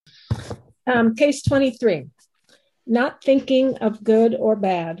Case 23, not thinking of good or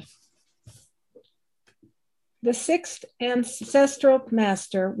bad. The sixth ancestral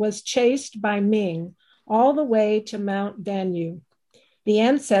master was chased by Ming all the way to Mount Danyu. The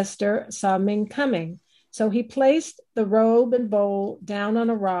ancestor saw Ming coming, so he placed the robe and bowl down on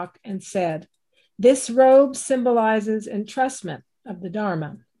a rock and said, "This robe symbolizes entrustment of the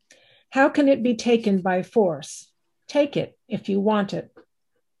Dharma. How can it be taken by force? Take it if you want it."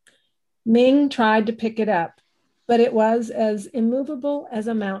 Ming tried to pick it up, but it was as immovable as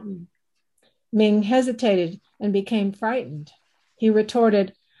a mountain. Ming hesitated and became frightened. He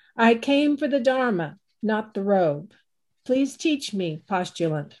retorted, "I came for the Dharma, not the robe. Please teach me,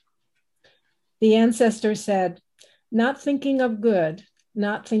 postulant." The ancestor said, "Not thinking of good,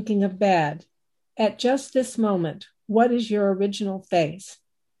 not thinking of bad. At just this moment, what is your original face?"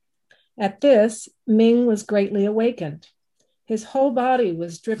 At this, Ming was greatly awakened. His whole body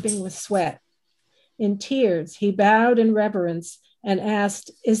was dripping with sweat. In tears, he bowed in reverence and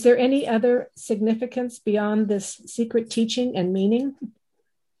asked, "Is there any other significance beyond this secret teaching and meaning?"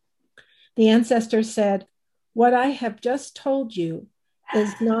 The ancestor said, "What I have just told you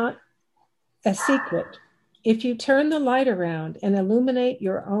is not a secret. If you turn the light around and illuminate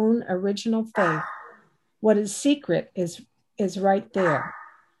your own original faith, what is secret is right there."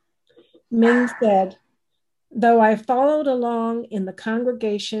 Ming said, "Though I followed along in the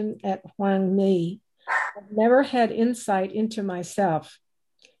congregation at Huangmi, I've never had insight into myself.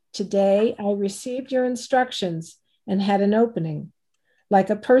 Today, I received your instructions and had an opening, like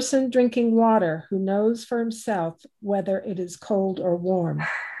a person drinking water who knows for himself whether it is cold or warm.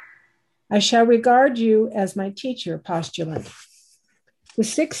 I shall regard you as my teacher, postulant." The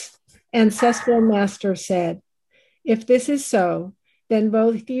sixth ancestral master said, "If this is so, then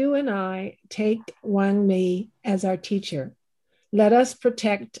both you and I take Wang Mi as our teacher. Let us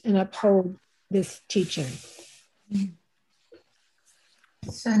protect and uphold this teaching."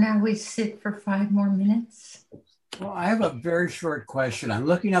 So now we sit for 5 more minutes. Well, I have a very short question. I'm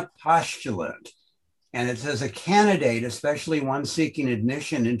looking up postulant, and it says a candidate, especially one seeking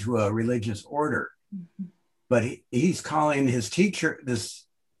admission into a religious order. Mm-hmm. But he's calling his teacher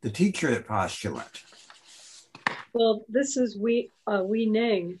the teacher at postulant. Well, this is Wei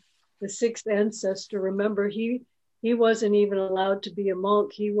Neng, the sixth ancestor. Remember, he wasn't even allowed to be a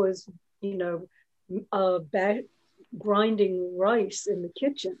monk. He was, grinding rice in the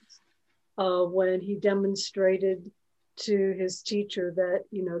kitchens when he demonstrated to his teacher that,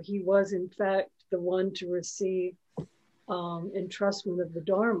 he was in fact the one to receive entrustment of the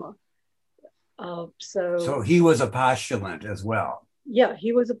Dharma. So he was a postulant as well. Yeah,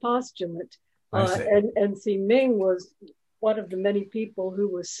 he was a postulant. And see, Ming was one of the many people who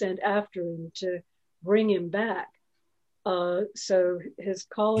was sent after him to bring him back. So his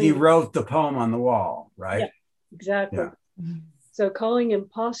calling... He wrote the poem on the wall, right? Yeah, exactly. Yeah. So calling him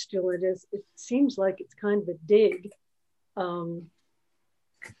postulant it seems like it's kind of a dig. Kind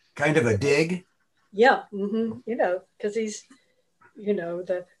of a dig? Yeah, because he's,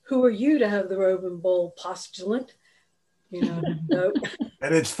 who are you to have the robe and bowl, postulant? So.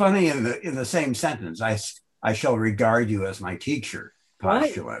 And it's funny in the same sentence. I shall regard you as my teacher,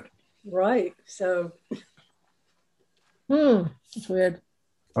 postulant. Right. So. It's weird.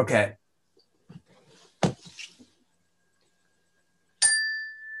 Okay.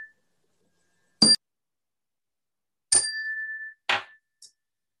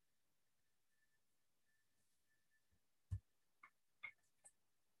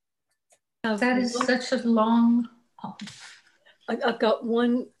 That is such a long... I've got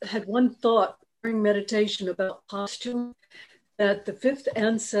had one thought during meditation about postulant, that the fifth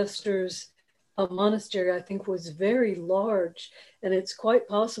ancestor's monastery, I think, was very large. And it's quite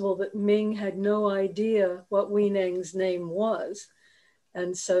possible that Ming had no idea what Wei Neng's name was.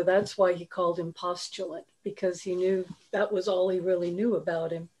 And so that's why he called him postulant, because he knew that was all he really knew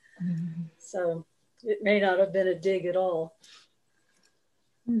about him. Mm-hmm. So it may not have been a dig at all.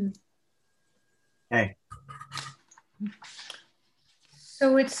 Hey.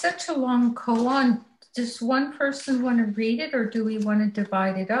 So it's such a long koan. Does one person want to read it, or do we want to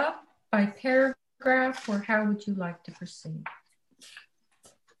divide it up by paragraph, or how would you like to proceed?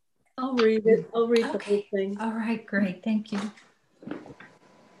 I'll read it. I'll read the whole thing. All right, great. Thank you.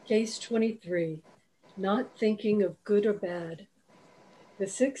 Case 23, not thinking of good or bad. The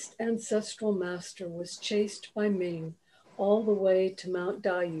sixth ancestral master was chased by Ming all the way to Mount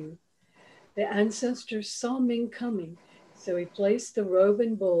Danyu. The ancestors saw Ming coming, so he placed the robe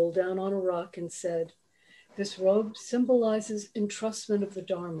and bowl down on a rock and said, "This robe symbolizes entrustment of the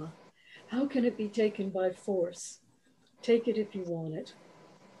Dharma. How can it be taken by force? Take it if you want it."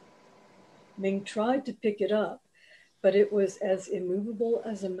 Ming tried to pick it up, but it was as immovable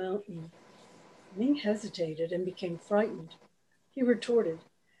as a mountain. Ming hesitated and became frightened. He retorted,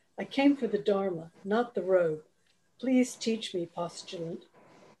 I came for the Dharma, not the robe. Please teach me, postulant.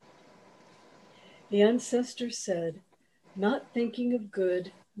 The ancestor said, not thinking of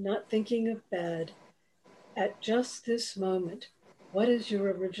good, not thinking of bad. At just this moment, what is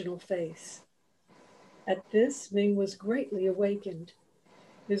your original face? At this, Ming was greatly awakened.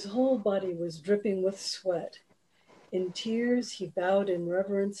 His whole body was dripping with sweat. In tears, he bowed in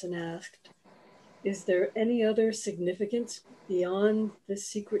reverence and asked, is there any other significance beyond this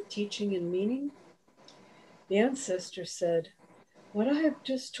secret teaching and meaning? The ancestor said, what I have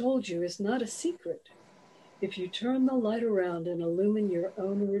just told you is not a secret. If you turn the light around and illumine your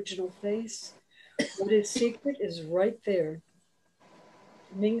own original face, what is secret is right there.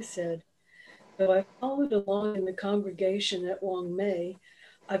 Ming said, though I followed along in the congregation at Wang Mei,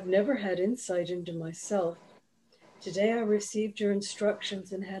 I've never had insight into myself. Today I received your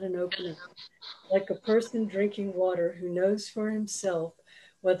instructions and had an opening, like a person drinking water who knows for himself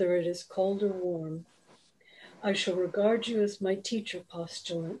whether it is cold or warm. I shall regard you as my teacher,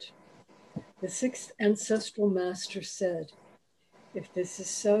 postulant. The sixth ancestral master said, if this is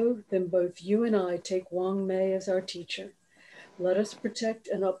so, then both you and I take Wang Mei as our teacher. Let us protect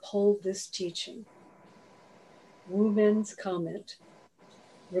and uphold this teaching. Wu Men's comment.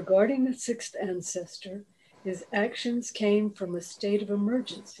 Regarding the sixth ancestor, his actions came from a state of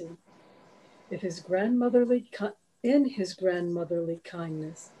emergency. In his grandmotherly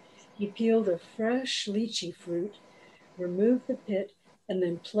kindness, he peeled a fresh lychee fruit, removed the pit, and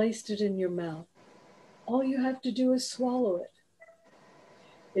then placed it in your mouth. All you have to do is swallow it.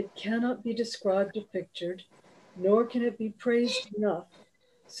 It cannot be described or pictured, nor can it be praised enough.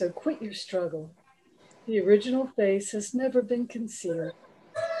 So quit your struggle. The original face has never been concealed.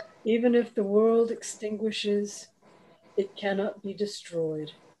 Even if the world extinguishes, it cannot be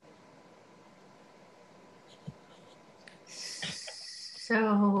destroyed.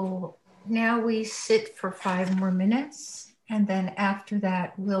 So now we sit for 5 more minutes, and then after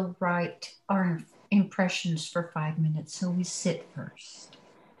that, we'll write our impressions for 5 minutes. So we sit first.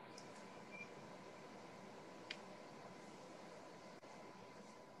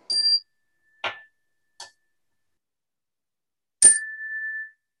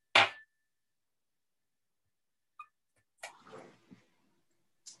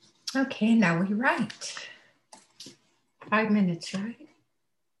 Okay, now we write. 5 minutes, right?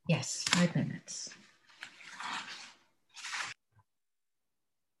 Yes, 5 minutes.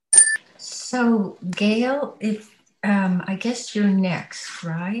 So, Gail, if I guess you're next,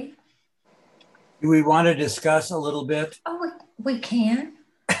 right? Do we want to discuss a little bit? Oh, we can.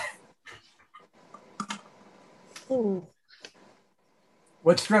 Ooh.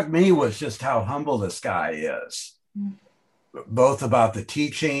 What struck me was just how humble this guy is, both about the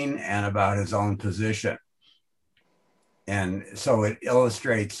teaching and about his own position. And so it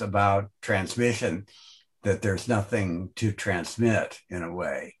illustrates about transmission that there's nothing to transmit in a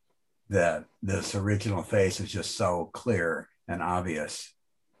way, that this original face is just so clear and obvious.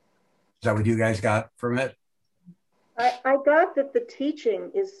 Is that what you guys got from it? I got that the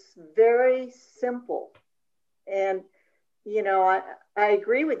teaching is very simple. And, you know, I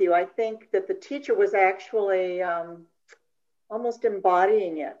agree with you. I think that the teacher was actually almost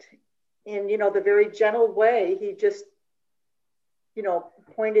embodying it in, you know, the very gentle way. He just, you know,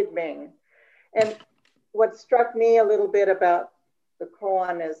 pointed Ming. And what struck me a little bit about the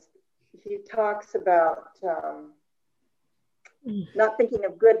koan is he talks about not thinking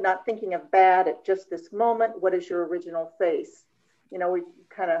of good, not thinking of bad at just this moment. What is your original face? You know, we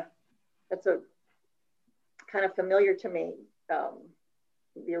kind of, that's a kind of familiar to me,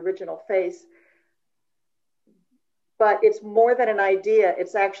 the original face. But it's more than an idea.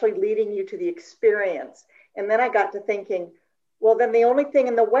 It's actually leading you to the experience. And then I got to thinking, well, then the only thing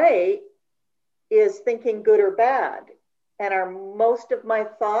in the way is thinking good or bad. And are most of my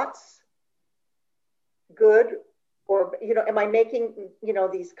thoughts good? Or, you know, am I making, you know,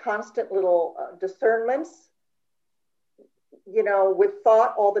 these constant little discernments, you know, with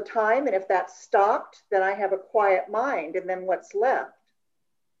thought all the time? And if that's stopped, then I have a quiet mind. And then what's left?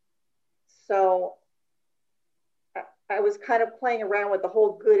 So I was kind of playing around with the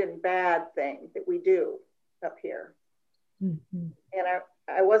whole good and bad thing that we do up here. Mm-hmm. And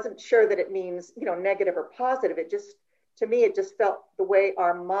I wasn't sure that it means, you know, negative or positive. It just, to me, it just felt the way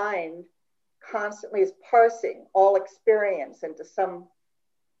our mind constantly is parsing all experience into some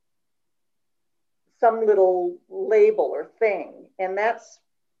little label or thing. And that's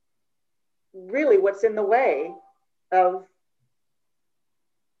really what's in the way of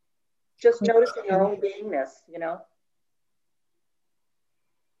just noticing our own beingness, you know.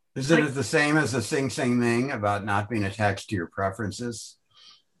 Isn't it the same as the Sing Sing Ming about not being attached to your preferences?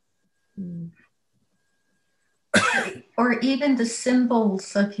 Or even the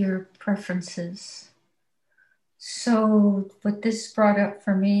symbols of your preferences. So what this brought up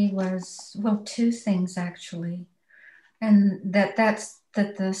for me was, well, two things actually. And that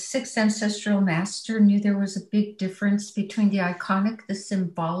the sixth ancestral master knew there was a big difference between the iconic, the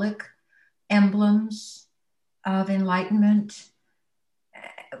symbolic emblems of enlightenment,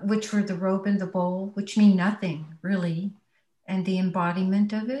 which were the robe and the bowl, which mean nothing really, and the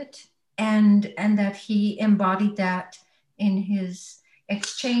embodiment of it. And that he embodied that in his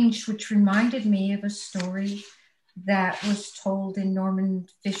exchange, which reminded me of a story that was told in Norman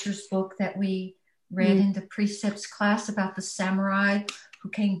Fisher's book that we read in the precepts class about the samurai who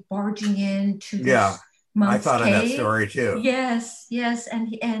came barging into this monk's I thought cave. Of that story too. Yes,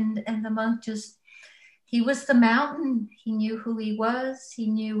 and the monk just, he was the mountain. He knew who he was. He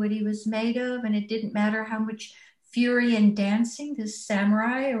knew what he was made of, and it didn't matter how much fury and dancing this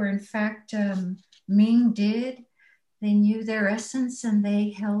samurai, or in fact Ming did. They knew their essence, and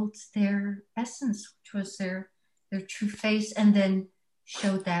they held their essence, which was their true face, and then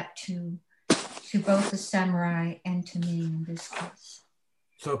showed that to both the samurai and to me in this case.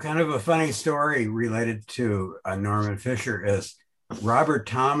 So kind of a funny story related to Norman Fisher is Robert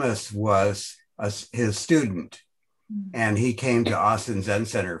Thomas was his student, and he came to Austin Zen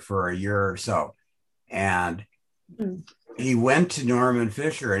Center for a year or so. And he went to Norman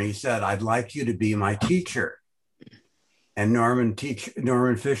Fisher and he said, "I'd like you to be my teacher." And Norman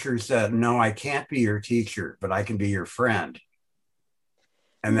Fisher said, "No, I can't be your teacher, but I can be your friend."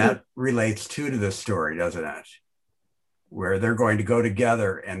 And that relates too to this story, doesn't it? Where they're going to go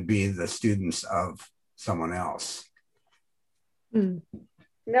together and be the students of someone else.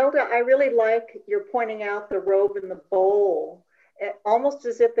 Nelda, I really like you're pointing out the robe and the bowl, almost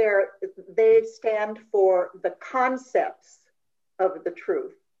as if they stand for the concepts of the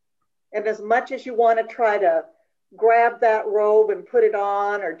truth. And as much as you want to try to grab that robe and put it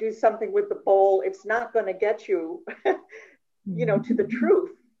on or do something with the bowl, it's not going to get you, to the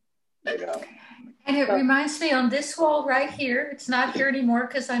truth, And it reminds me, on this wall right here, it's not here anymore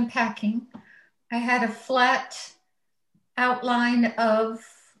because I'm packing, I had a flat outline of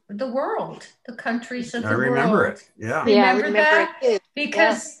the world, the countries of the world. I remember it. Yeah. Remember that? It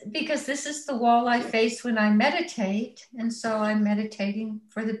because this is the wall I face when I meditate. And so I'm meditating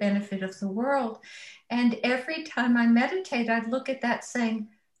for the benefit of the world. And every time I meditate, I'd look at that saying,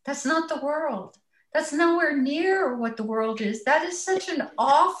 that's not the world. That's nowhere near what the world is. That is such an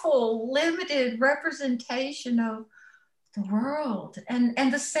awful, limited representation of the world.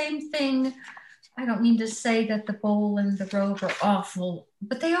 And the same thing, I don't mean to say that the bowl and the robe are awful,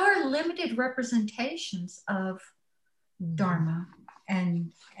 but they are limited representations of Dharma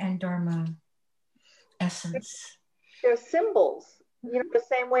and Dharma essence. They're symbols. The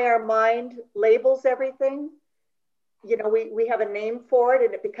same way our mind labels everything. We have a name for it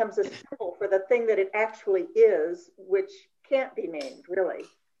and it becomes a symbol for the thing that it actually is, which can't be named, really.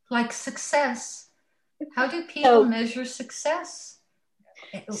 Like success. How do people measure success?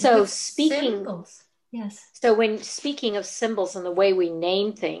 So speaking, symbols. Yes. So when speaking of symbols and the way we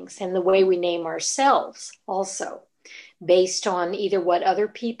name things and the way we name ourselves also, based on either what other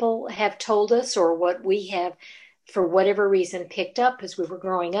people have told us or what we have, for whatever reason, picked up as we were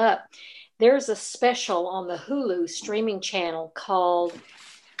growing up, there's a special on the Hulu streaming channel called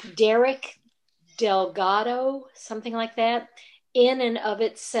Derek Delgado, something like that, In and of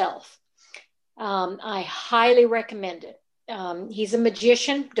Itself. I highly recommend it. He's a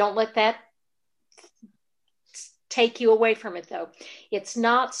magician. Don't let that take you away from it, though. It's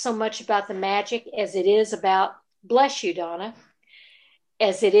not so much about the magic as it is about, bless you, Donna,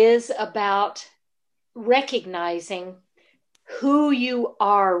 as it is about recognizing who you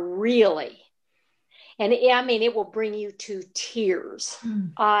are really. And it will bring you to tears.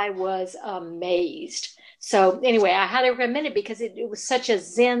 I was amazed. So anyway, I highly recommend it because it was such a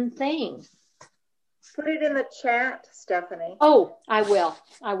Zen thing. Put it in the chat, Stephanie. Oh, I will.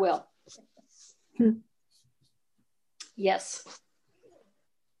 Yes.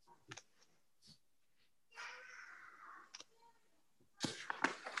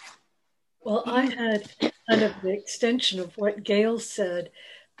 Well, I had kind of the extension of what Gail said.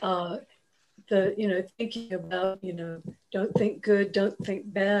 Thinking about, don't think good, don't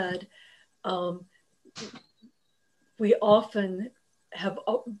think bad. We often have,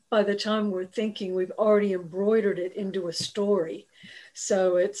 by the time we're thinking, we've already embroidered it into a story.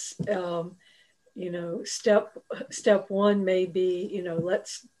 So it's, step one may be,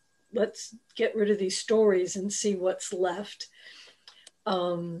 let's let's get rid of these stories and see what's left.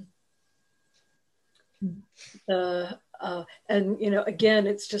 And, you know, again,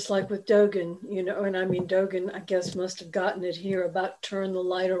 it's just like with Dogen, you know, and I mean, Dogen, I guess, must have gotten it here about turn the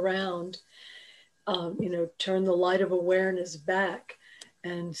light around, you know, turn the light of awareness back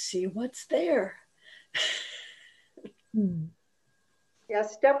and see what's there. Yeah,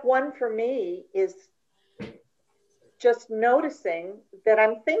 step one for me is just noticing that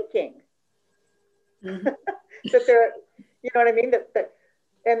I'm thinking. Mm-hmm. That there, you know what I mean? That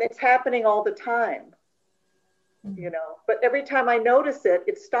and it's happening all the time. You know, but every time I notice it,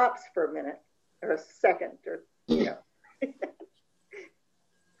 it stops for a minute or a second, or, you know.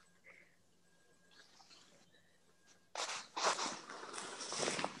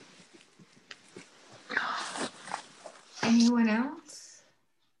 Anyone else?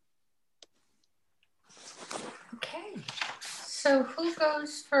 Okay. So who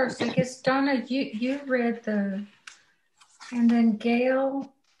goes first? I guess Donna, you read the, and then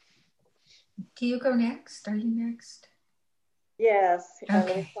Gail. Do you go next? Are you next? Yes. Okay.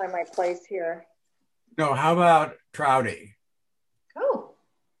 Let me find my place here. No, how about Trouty? Oh.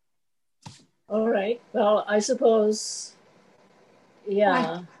 All right. Well, I suppose,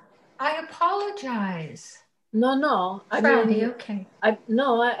 yeah. I apologize. No. Trouty, okay.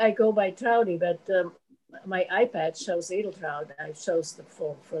 I go by Trouty, but my iPad shows Edeltraud. I chose the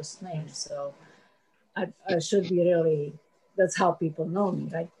full first name, so I should be really, that's how people know me,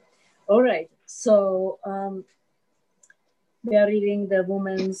 right? All right. So we are reading the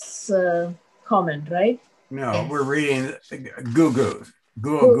woman's comment, right? No, yes. We're reading Guogu's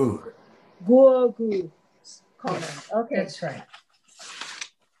comment. Okay. That's right.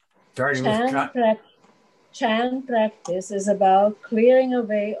 Starting with Chan practice is about clearing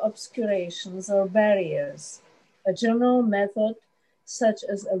away obscurations or barriers. A general method such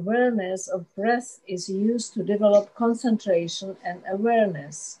as awareness of breath is used to develop concentration and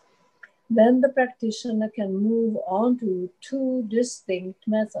awareness. Then the practitioner can move on to two distinct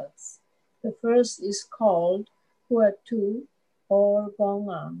methods. The first is called Huatu or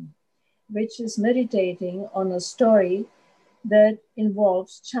Gong'an, which is meditating on a story that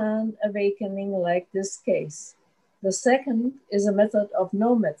involves Chan awakening like this case. The second is a method of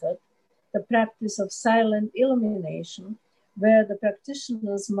no method, the practice of silent illumination, where the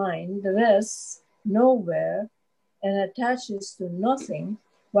practitioner's mind rests nowhere and attaches to nothing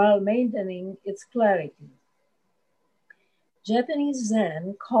while maintaining its clarity. Japanese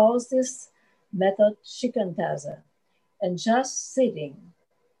Zen calls this method shikantaza, and just sitting.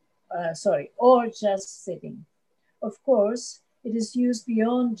 Of course, it is used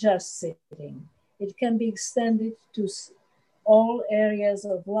beyond just sitting. It can be extended to all areas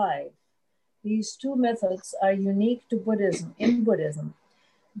of life. These two methods are unique to Buddhism. In Buddhism,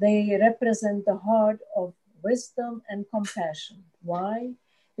 they represent the heart of wisdom and compassion. Why?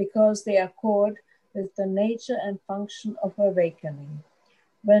 Because they accord with the nature and function of awakening.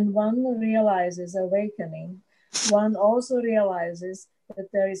 When one realizes awakening, one also realizes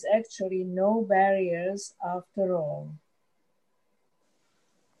that there is actually no barriers after all.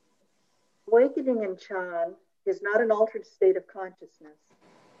 Awakening in Chan is not an altered state of consciousness,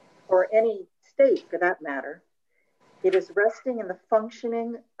 or any state for that matter. It is resting in the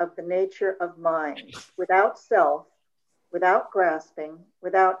functioning of the nature of mind, without self, without grasping,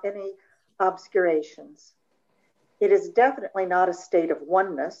 without any obscurations. It is definitely not a state of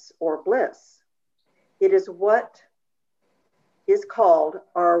oneness or bliss. It is what is called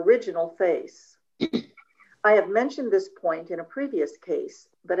our original face. I have mentioned this point in a previous case,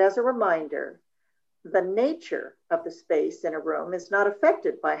 but as a reminder, the nature of the space in a room is not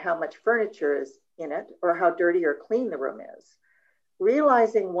affected by how much furniture is in it or how dirty or clean the room is.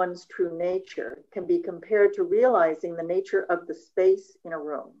 Realizing one's true nature can be compared to realizing the nature of the space in a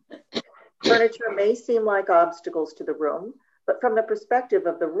room. Furniture may seem like obstacles to the room, but from the perspective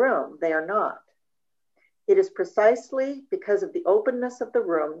of the room, they are not. It is precisely because of the openness of the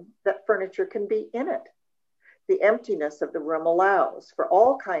room that furniture can be in it. The emptiness of the room allows for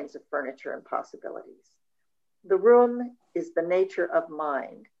all kinds of furniture and possibilities. The room is the nature of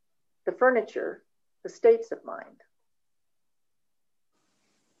mind. The furniture, the states of mind.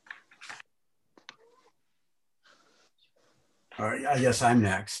 All right, I guess I'm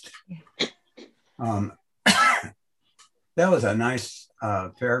next. That was a nice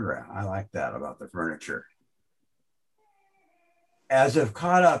paragraph. I like that about the furniture. As if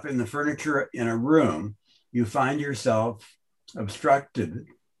caught up in the furniture in a room, you find yourself obstructed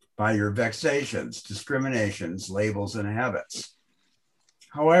by your vexations, discriminations, labels, and habits.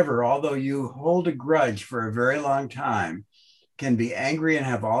 However, although you hold a grudge for a very long time, can be angry and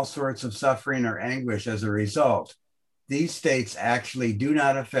have all sorts of suffering or anguish as a result. These states actually do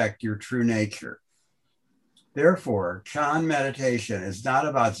not affect your true nature. Therefore, Chan meditation is not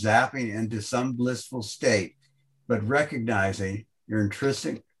about zapping into some blissful state, but recognizing your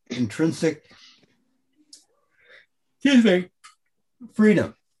intrinsic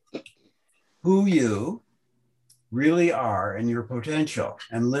freedom, who you really are and your potential,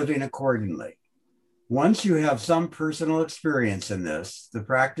 and living accordingly. Once you have some personal experience in this, the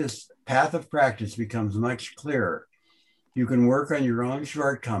path of practice becomes much clearer. You can work on your own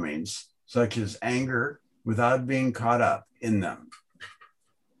shortcomings, such as anger, without being caught up in them.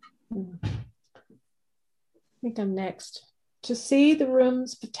 I think I'm next. To see the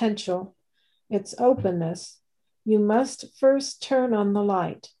room's potential, its openness, you must first turn on the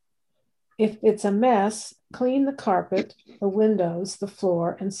light. If it's a mess, clean the carpet, the windows, the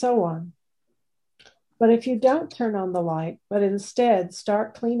floor, and so on. But if you don't turn on the light, but instead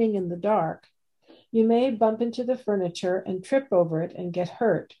start cleaning in the dark, you may bump into the furniture and trip over it and get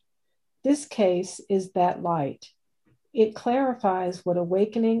hurt. This case is that light. It clarifies what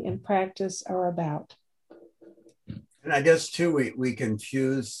awakening and practice are about. And I guess too, we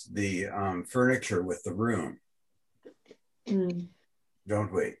confuse the furniture with the room,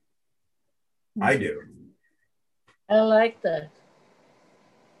 don't we? I do. I like that.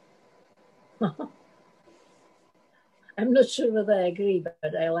 I'm not sure whether I agree,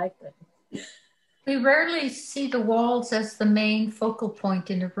 but I like that. We rarely see the walls as the main focal point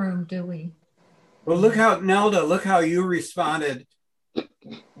in a room, do we? Well, look how you responded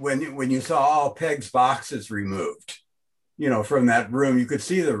when you saw all Peg's boxes removed. You know, from that room, you could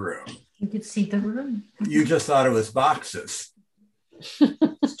see the room. You could see the room. You just thought it was boxes.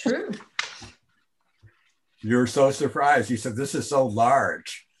 It's true. You're so surprised. You said, this is so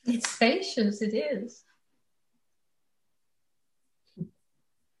large. It's spacious, it is.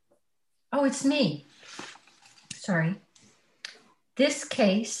 Oh, it's me. Sorry. This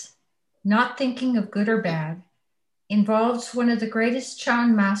case, not thinking of good or bad, involves one of the greatest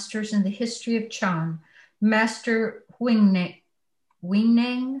Chan masters in the history of Chan, Master Huineng.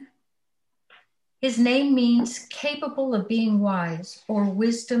 His name means capable of being wise, or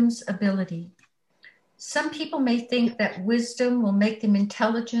wisdom's ability. Some people may think that wisdom will make them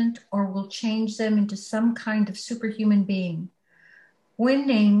intelligent or will change them into some kind of superhuman being.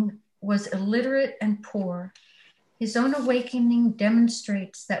 Huineng was illiterate and poor. His own awakening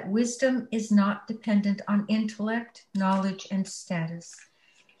demonstrates that wisdom is not dependent on intellect, knowledge, and status.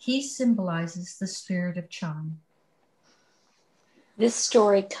 He symbolizes the spirit of Chan. This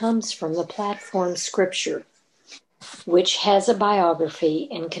story comes from the platform scripture, which has a biography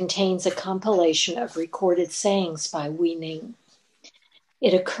and contains a compilation of recorded sayings by Huineng.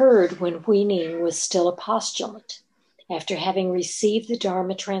 It occurred when Huineng was still a postulant, after having received the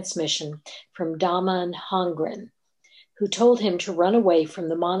Dharma transmission from Daman Hongren, who told him to run away from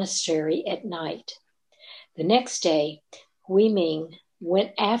the monastery at night. The next day, Huineng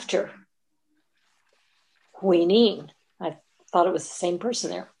went after Huineng. I thought it was the same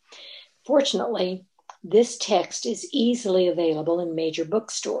person there. Fortunately, this text is easily available in major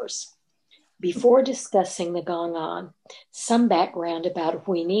bookstores. Before discussing the Gong'an, some background about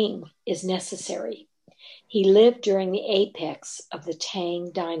Huineng is necessary. He lived during the apex of the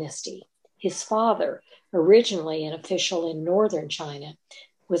Tang dynasty. His father, originally an official in northern China,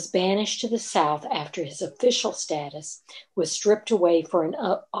 was banished to the south after his official status was stripped away for an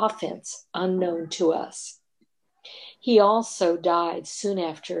offense unknown to us. He also died soon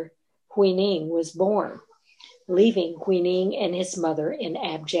after Huineng was born, leaving Huineng and his mother in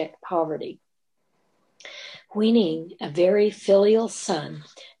abject poverty. Huineng, a very filial son,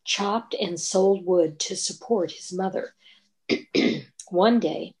 chopped and sold wood to support his mother. One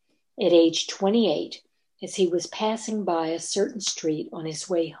day, at age 28, as he was passing by a certain street on his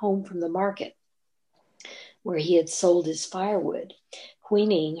way home from the market, where he had sold his firewood,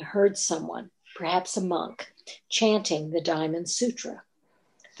 Huineng heard someone, perhaps a monk, chanting the Diamond Sutra,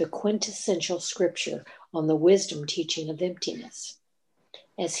 the quintessential scripture on the wisdom teaching of emptiness.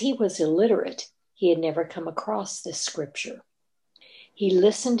 As he was illiterate, he had never come across this scripture. He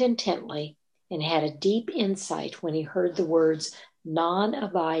listened intently and had a deep insight when he heard the words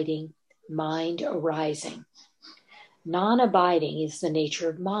non-abiding, mind arising. Non-abiding is the nature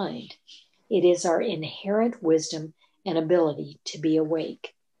of mind. It is our inherent wisdom and ability to be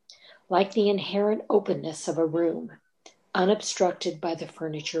awake, like the inherent openness of a room, unobstructed by the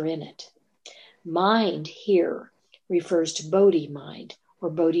furniture in it. Mind here refers to Bodhi mind or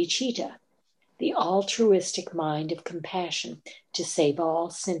bodhicitta, the altruistic mind of compassion to save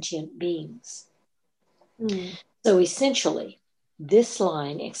all sentient beings. So essentially, This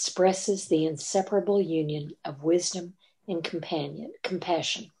line expresses the inseparable union of wisdom and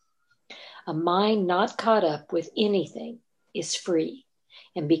compassion. A mind not caught up with anything is free,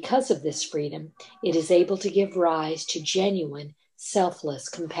 and because of this freedom, it is able to give rise to genuine, selfless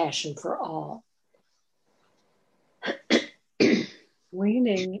compassion for all.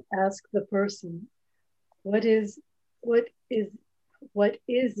 Weaning asked the person, what is it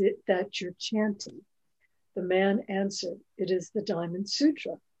that you're chanting? The man answered, it is the Diamond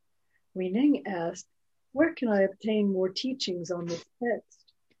Sutra. Weaning asked, where can I obtain more teachings on this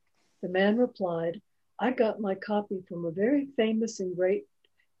text? The man replied, I got my copy from a very famous and great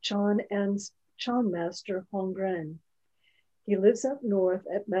Chan master, Hongren. He lives up north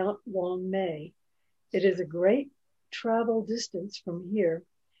at Mount Wangmei. It is a great travel distance from here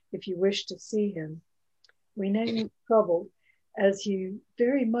if you wish to see him. Weaneng was troubled, as he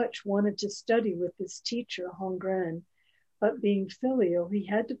very much wanted to study with this teacher, Hongren, but being filial, he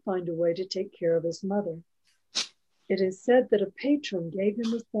had to find a way to take care of his mother. It is said that a patron gave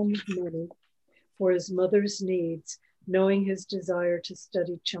him a sum of money for his mother's needs, knowing his desire to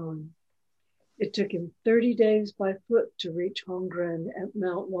study Chan. It took him 30 days by foot to reach Hongren at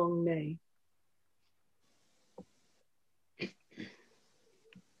Mount Wangmei.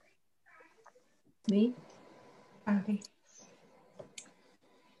 Me? Okay.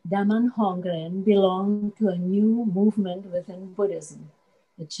 Daman Hongren belonged to a new movement within Buddhism,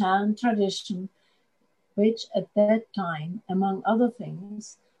 the Chan tradition, which at that time, among other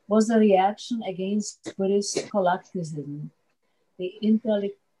things, was a reaction against Buddhist collectivism, the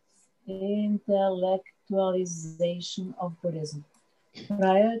intellectualization of Buddhism.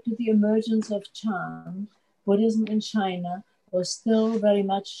 Prior to the emergence of Chan, Buddhism in China was still very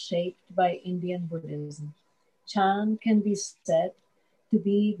much shaped by Indian Buddhism. Chan can be said to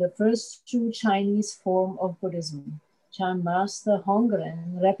be the first true Chinese form of Buddhism. Chan Master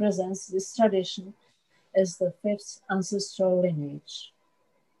Hongren represents this tradition as the fifth ancestral lineage.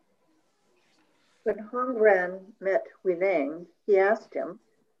 When Hongren met Weaneng, he asked him,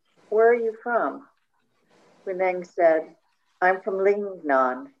 where are you from? Weaneng said, I'm from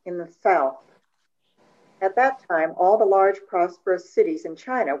Lingnan in the south. At that time, all the large prosperous cities in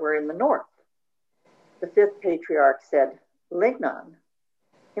China were in the north. The fifth patriarch said, Lingnan?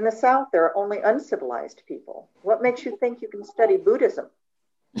 In the south, there are only uncivilized people. What makes you think you can study Buddhism?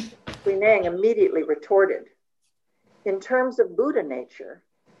 Weaneng immediately retorted, in terms of Buddha nature,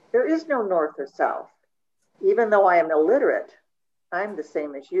 there is no north or south. Even though I am illiterate, I'm the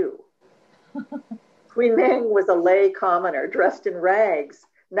same as you. Weaneng was a lay commoner dressed in rags,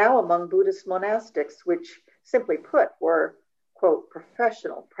 now among Buddhist monastics, which simply put were, quote,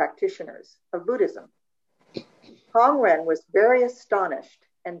 professional practitioners of Buddhism. Hongren was very astonished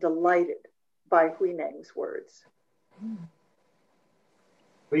and delighted by Weaneng's words.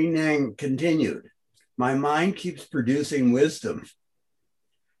 Weaneng continued, my mind keeps producing wisdom.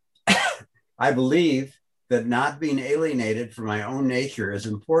 I believe that not being alienated from my own nature is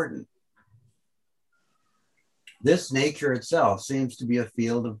important. This nature itself seems to be a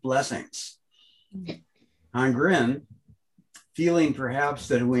field of blessings. Hongren, feeling perhaps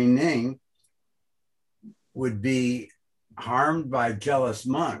that Weaneng would be harmed by jealous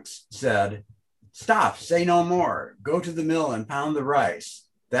monks, said, stop, say no more. Go to the mill and pound the rice.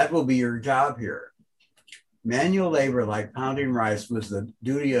 That will be your job here. Manual labor like pounding rice was the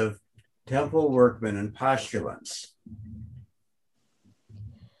duty of temple workmen and postulants.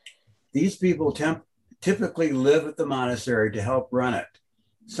 These people typically live at the monastery to help run it.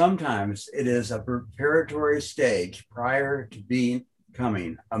 Sometimes it is a preparatory stage prior to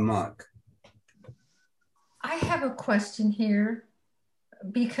becoming a monk. I have a question here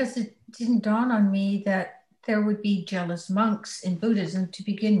because it didn't dawn on me that there would be jealous monks in Buddhism to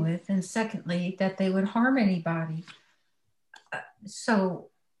begin with, and secondly, that they would harm anybody. So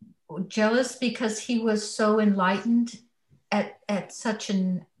jealous because he was so enlightened at such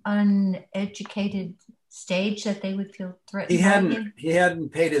an uneducated stage that they would feel threatened. He hadn't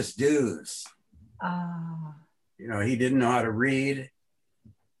paid his dues. You know, he didn't know how to read,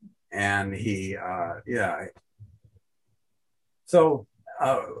 and he So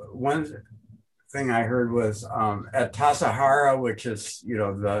one thing I heard was at Tassajara, which is, you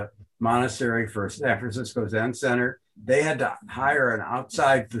know, the monastery for San Francisco Zen Center, they had to hire an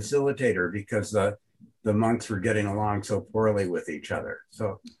outside facilitator because the monks were getting along so poorly with each other.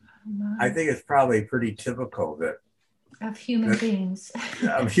 So I think it's probably pretty typical of human beings.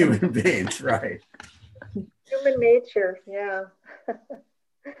 Of human beings, right. Human nature, yeah.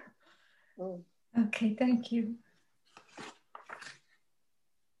 Okay, thank you.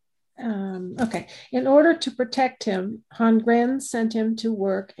 Okay. In order to protect him, Hongren sent him to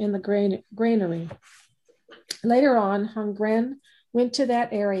work in the granary. Later on, Hongren went to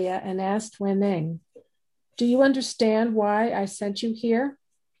that area and asked Wenning, "Do you understand why I sent you here?"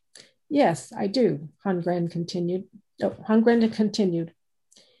 "Yes, I do," Hongren continued.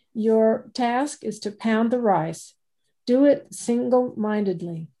 "Your task is to pound the rice. Do it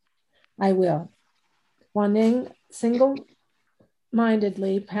single-mindedly." "I will." Wenning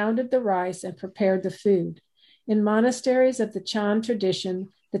single-mindedly pounded the rice and prepared the food. In monasteries of the Chan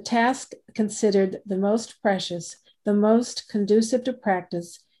tradition, the task considered the most precious, the most conducive to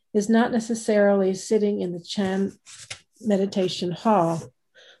practice, is not necessarily sitting in the Chan meditation hall,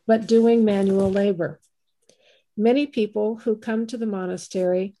 but doing manual labor. Many people who come to the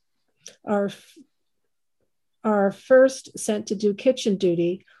monastery are first sent to do kitchen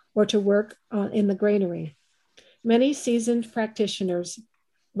duty or to work in the granary. Many seasoned practitioners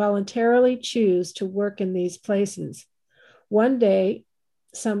voluntarily choose to work in these places. One day,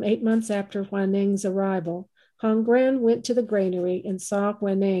 some 8 months after Huaning's arrival, Hongren went to the granary and saw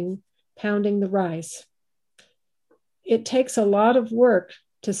Huaning pounding the rice. It takes a lot of work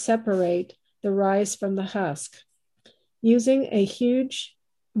to separate the rice from the husk. Using a huge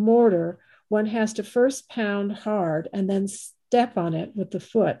mortar, one has to first pound hard and then step on it with the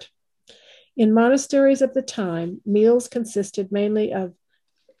foot. In monasteries of the time, meals consisted mainly of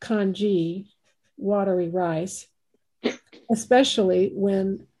congee, watery rice, especially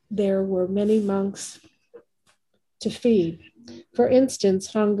when there were many monks to feed. For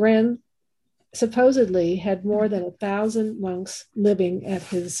instance, Hongren supposedly had more than 1,000 monks living at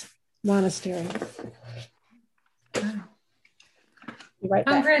his monastery. Right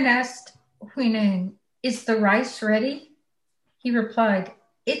back. Hongren asked Huineng, "Is the rice ready?" He replied,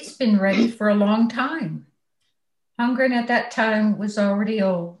 "It's been ready for a long time." Hongren at that time was already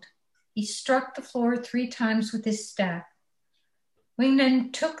old. He struck the floor 3 times with his staff.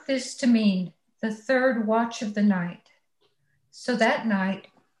 Huineng took this to mean the 3rd watch of the night. So that night,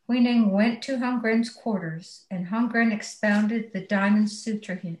 Huineng went to Hongren's quarters, and Hongren expounded the Diamond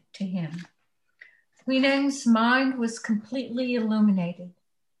Sutra to him. Huineng's mind was completely illuminated.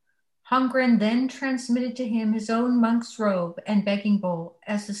 Hongren then transmitted to him his own monk's robe and begging bowl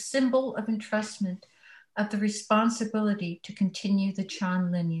as a symbol of entrustment of the responsibility to continue the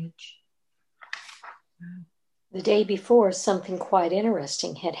Chan lineage. The day before, something quite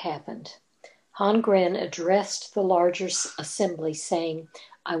interesting had happened. Hongren addressed the larger assembly saying,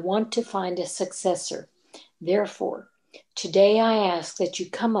 "I want to find a successor. Therefore, today I ask that you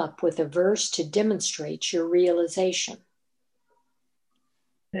come up with a verse to demonstrate your realization."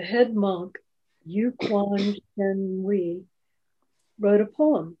 The head monk, Yu Quan Shen Wei, wrote a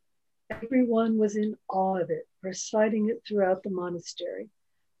poem. Everyone was in awe of it, reciting it throughout the monastery,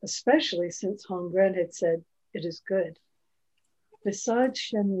 especially since Hongren had said, "It is good." Besides,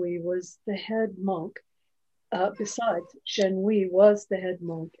 Shen Wei was the head monk, and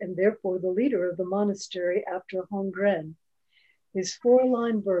therefore the leader of the monastery after Hongren. His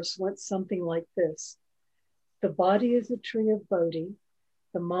 4-line verse went something like this: "The body is a tree of Bodhi.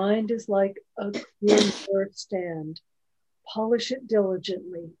 The mind is like a clear stand. Polish it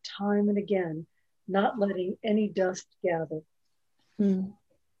diligently, time and again, not letting any dust gather."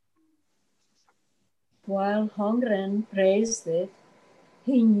 While Hongren praised it,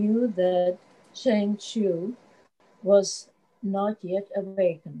 he knew that Cheng Chu was not yet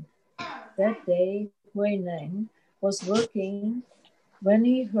awakened. That day, Huineng was working when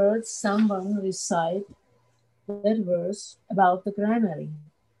he heard someone recite that verse about the granary.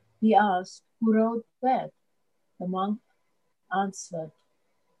 He asked, "Who wrote that?" The monk answered,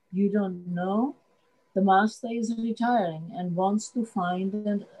 "You don't know? The master is retiring and wants to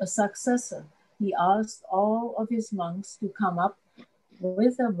find a successor. He asked all of his monks to come up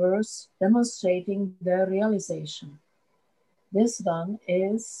with a verse demonstrating their realization. This one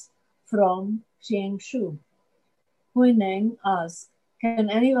is from Xiang Shu." Huineng asked, "Can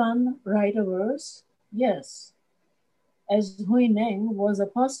anyone write a verse?" "Yes." As Huineng was a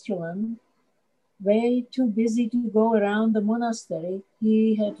postulant, way too busy to go around the monastery,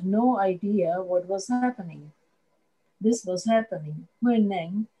 he had no idea what was happening. This was happening.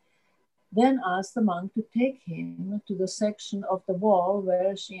 Huineng then asked the monk to take him to the section of the wall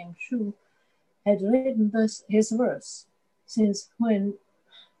where Xiang Shu had written his verse. Since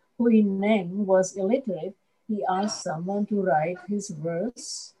Huineng was illiterate, he asked someone to write his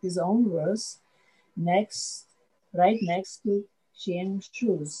own verse, right next to Xiang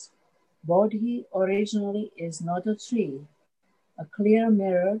Shu's. Bodhi originally is not a tree. A clear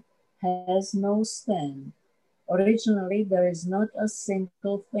mirror has no stand. Originally, there is not a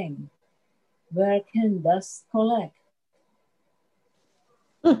single thing. Where can dust collect?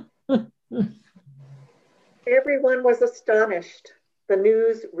 Everyone was astonished. The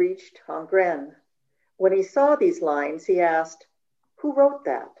news reached Hongren. When he saw these lines, he asked, "Who wrote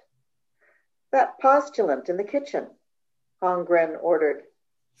that?" "That postulant in the kitchen," Hongren ordered.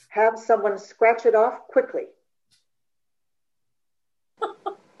 "Have someone scratch it off quickly."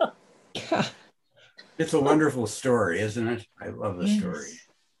 It's a wonderful story, isn't it? I love the story.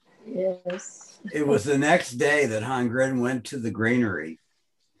 Yes. It was the next day that Hongren went to the granary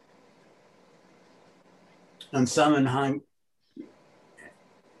and summoned Han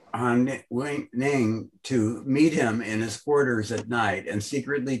Ning to meet him in his quarters at night and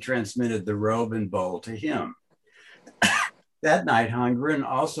secretly transmitted the robe and bowl to him. That night, Hongren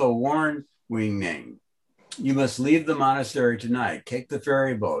also warned Wing Ning, "You must leave the monastery tonight. Take the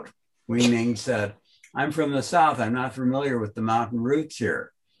ferry boat." Wing Ning said, "I'm from the south. I'm not familiar with the mountain routes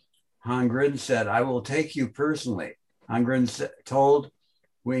here." Hongren said, "I will take you personally." Hongren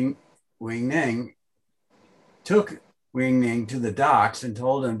took Wing Ning to the docks and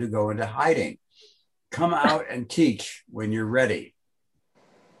told him to go into hiding. "Come out and teach when you're ready."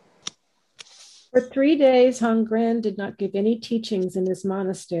 For 3 days, Hongren did not give any teachings in his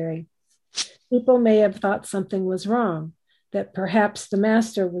monastery. People may have thought something was wrong, that perhaps the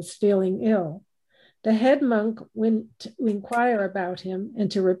master was feeling ill. The head monk went to inquire about him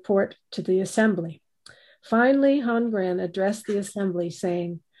and to report to the assembly. Finally, Hongren addressed the assembly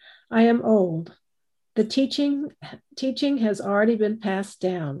saying, "I am old. The teaching has already been passed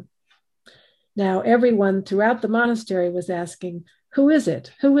down." Now everyone throughout the monastery was asking, "Who is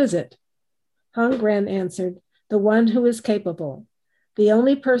it? Who is it?" Hongren answered, "The one who is capable." The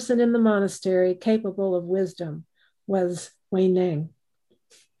only person in the monastery capable of wisdom was Wei Ning.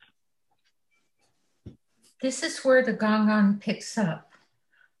 This is where the Gong'an picks up.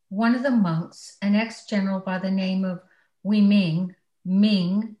 One of the monks, an ex-general by the name of Wei Ming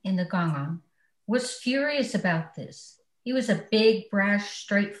in the Gong'an, was furious about this. He was a big, brash,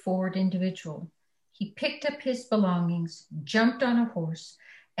 straightforward individual. He picked up his belongings, jumped on a horse,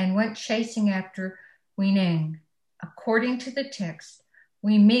 and went chasing after Wei Ning. According to the text,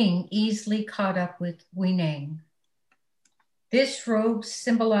 Wei Ming easily caught up with Wei Ning. This robe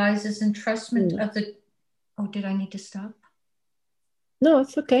symbolizes entrustment of the... Oh, did I need to stop? No,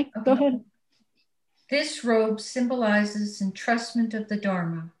 it's okay. Go ahead. This robe symbolizes entrustment of the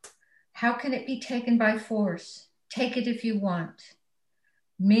Dharma. How can it be taken by force? Take it if you want.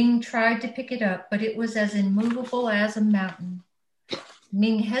 Ming tried to pick it up, but it was as immovable as a mountain.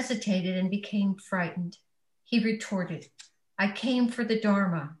 Ming hesitated and became frightened. He retorted, "I came for the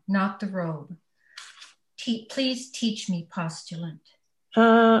Dharma, not the robe. Please teach me, postulant."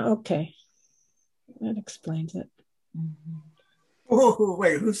 Okay. That explains it. Mm-hmm. Oh,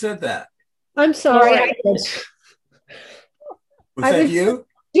 wait, who said that? I'm sorry. Right. Was that you?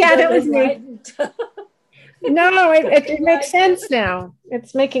 Yeah, that was me. No, it makes sense now.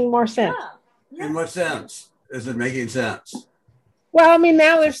 It's making more sense. Yeah. In what sense is it making sense? Well, I mean,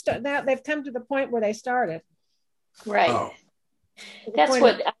 now they've come to the point where they started. Right. Oh. That's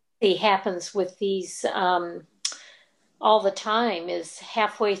what I see happens with these all the time, is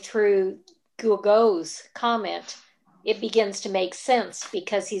halfway through Guogo's comment, it begins to make sense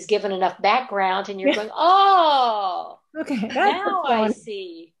because he's given enough background and you're going, "Oh, okay, now I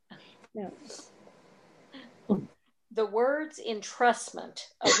see." Yeah. The words entrustment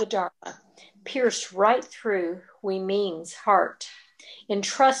of the Dharma pierced right through Wei Ming's heart.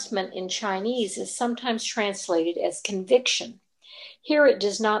 Entrustment in Chinese is sometimes translated as conviction. Here it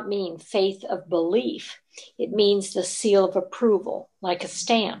does not mean faith of belief. It means the seal of approval, like a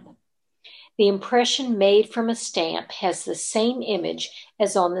stamp. The impression made from a stamp has the same image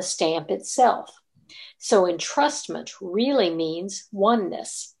as on the stamp itself. So entrustment really means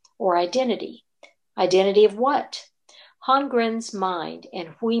oneness or identity. Identity of what? Hongren's mind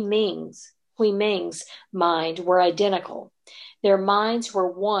and Hui Ming's mind were identical. Their minds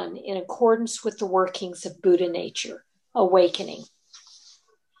were one in accordance with the workings of Buddha nature, awakening.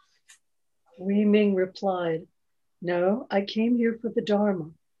 Wei Ming replied, "No, I came here for the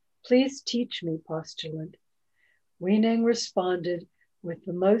Dharma. Please teach me, postulant." Wei Ning responded with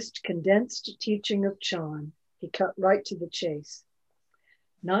the most condensed teaching of Chan. He cut right to the chase.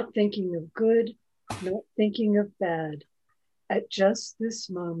 "Not thinking of good, not thinking of bad. At just this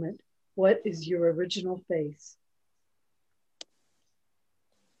moment, what is your original face?"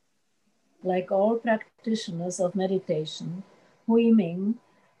 Like all practitioners of meditation, Hui Ming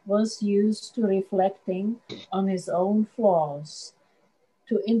was used to reflecting on his own flaws,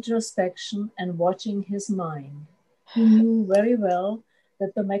 to introspection and watching his mind. He knew very well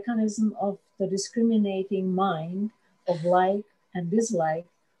that the mechanism of the discriminating mind, of like and dislike,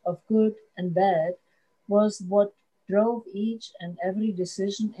 of good and bad, was what drove each and every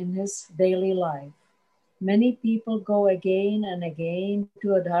decision in his daily life. Many people go again and again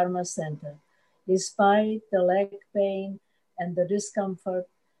to a Dharma center. Despite the leg pain and the discomfort,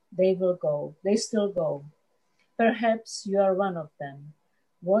 they still go. Perhaps you are one of them.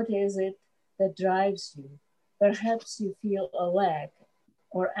 What is it that drives you? Perhaps you feel a lack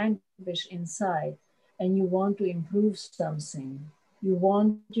or anguish inside and you want to improve something. You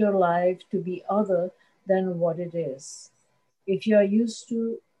want your life to be other than what it is. If you are used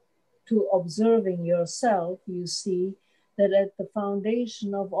to observing yourself, you see that at the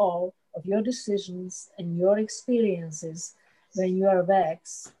foundation of all of your decisions and your experiences, when you are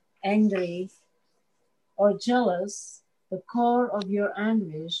vexed, angry, or jealous, the core of your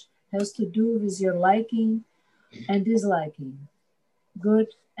anguish has to do with your liking and disliking, good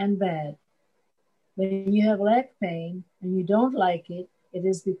and bad. When you have leg pain and you don't like it, it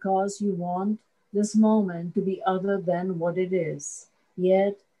is because you want this moment to be other than what it is.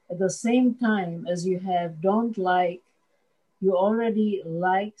 Yet, at the same time as you have don't like, you already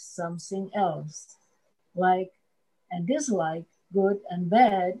like something else. Like and dislike, good and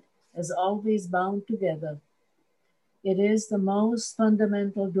bad, is always bound together. It is the most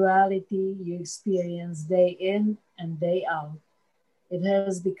fundamental duality you experience day in and day out. It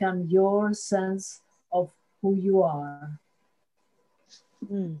has become your sense of who you are.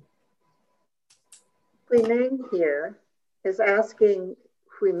 Hui Ming here is asking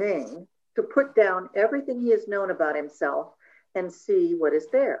Hui Ming to put down everything he has known about himself and see what is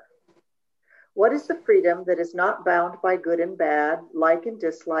there. What is the freedom that is not bound by good and bad, like and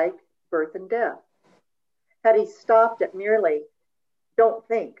dislike, birth and death? Had he stopped at merely, don't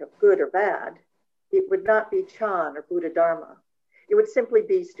think of good or bad, it would not be Chan or Buddha Dharma. It would simply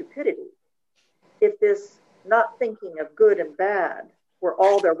be stupidity. If this not thinking of good and bad were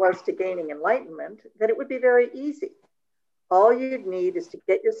all there was to gaining enlightenment, then it would be very easy. All you'd need is to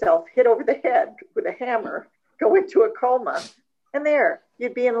get yourself hit over the head with a hammer, go into a coma, and there,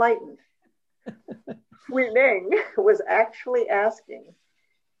 you'd be enlightened. Hui Ming was actually asking,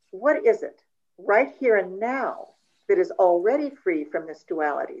 what is it right here and now that is already free from this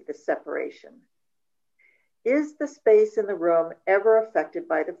duality, this separation? Is the space in the room ever affected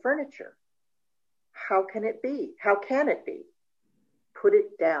by the furniture? How can it be? How can it be? Put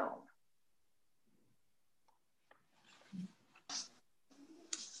it down.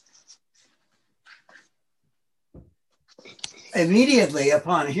 Immediately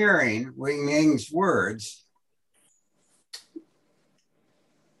upon hearing Hui Ming's words,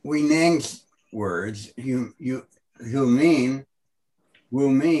 Wu Ming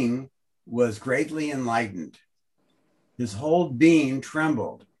was greatly enlightened. His whole being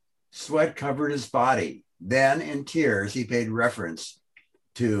trembled. Sweat covered his body. Then, in tears, he paid reference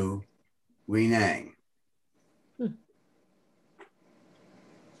to Hui Nang.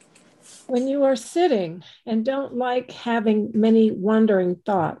 When you are sitting and don't like having many wandering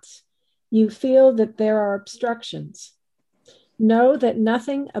thoughts, you feel that there are obstructions. Know that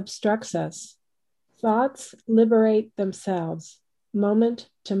nothing obstructs us. Thoughts liberate themselves, moment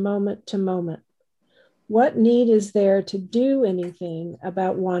to moment to moment. What need is there to do anything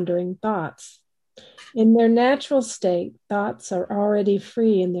about wandering thoughts? In their natural state, thoughts are already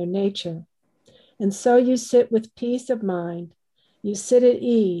free in their nature. And so you sit with peace of mind. You sit at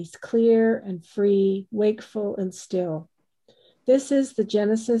ease, clear and free, wakeful and still. This is the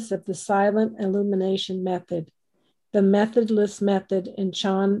genesis of the silent illumination method, the methodless method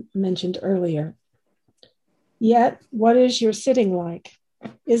Chan mentioned earlier. Yet, what is your sitting like?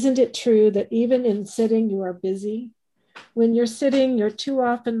 Isn't it true that even in sitting you are busy? When you're sitting, you're too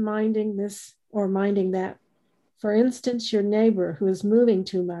often minding this or minding that. For instance, your neighbor who is moving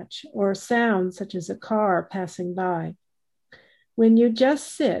too much, or sounds such as a car passing by. When you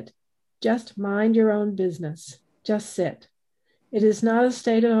just sit, just mind your own business, just sit. It is not a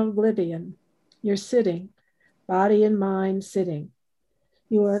state of oblivion. You're sitting, body and mind sitting.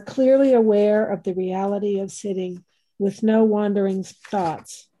 You are clearly aware of the reality of sitting with no wandering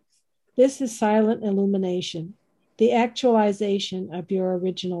thoughts. This is silent illumination, the actualization of your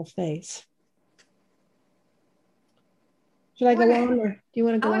original face. Should I go on, or do you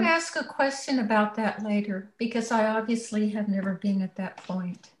want to go on? I want to ask a question about that later, because I obviously have never been at that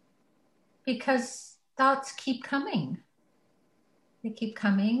point. Because thoughts keep coming. They keep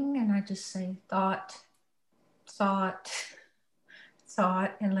coming, and I just say thought,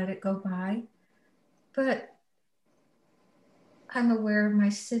 and let it go by. But I'm aware of my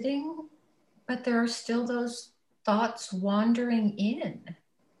sitting, but there are still those thoughts wandering in.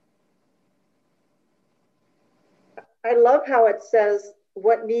 I love how it says,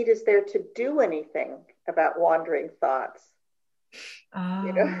 what need is there to do anything about wandering thoughts?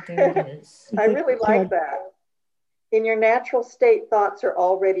 Oh, there it is. I really like that. In your natural state, thoughts are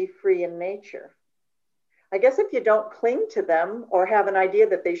already free in nature. I guess if you don't cling to them or have an idea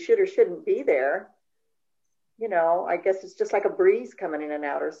that they should or shouldn't be there, I guess it's just like a breeze coming in and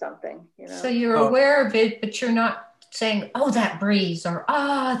out or something. So you're aware of it, but you're not saying, oh, that breeze, or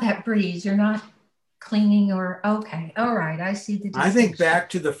that breeze. You're not clinging or, okay, all right, I see the distinction. I think back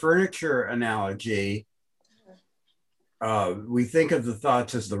to the furniture analogy, we think of the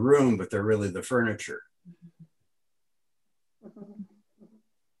thoughts as the room, but they're really the furniture.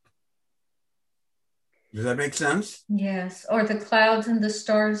 Does that make sense? Yes, or the clouds and the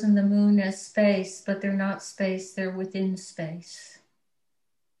stars and the moon as space, but they're not space, they're within space.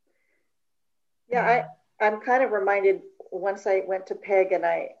 Yeah, I'm kind of reminded once I went to Peg and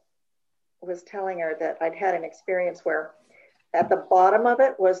I was telling her that I'd had an experience where at the bottom of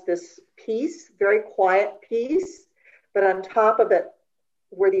it was this peace, very quiet peace, but on top of it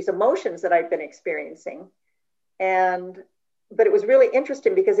were these emotions that I'd been experiencing. But it was really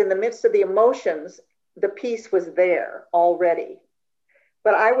interesting because in the midst of the emotions, the peace was there already.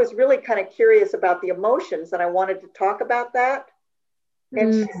 But I was really kind of curious about the emotions and I wanted to talk about that.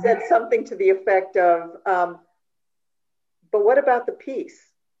 And she said something to the effect of, but what about the peace?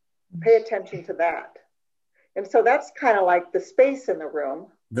 Pay attention to that. And so that's kind of like the space in the room.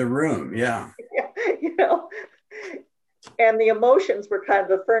 The room, yeah. And the emotions were kind of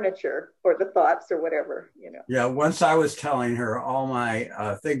the furniture or the thoughts or whatever, Yeah, once I was telling her all my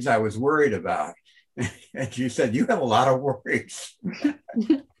things I was worried about. And she said, you have a lot of worries.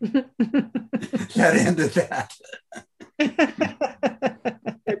 That ended that.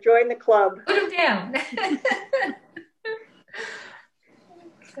 Join the club. Put them down.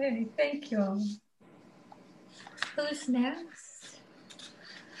 Okay, thank you. Who's next?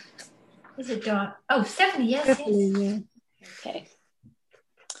 Is it Dawn? Oh, Stephanie, yes. Stephanie, Okay.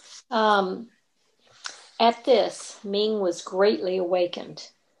 At this, Ming was greatly awakened.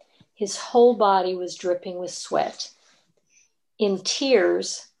 His whole body was dripping with sweat. In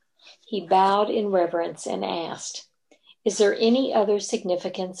tears, he bowed in reverence and asked, "Is there any other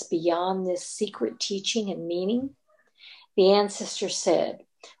significance beyond this secret teaching and meaning?" The ancestor said,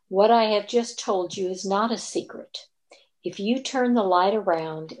 "What I have just told you is not a secret. If you turn the light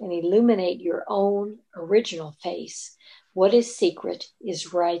around and illuminate your own original face, what is secret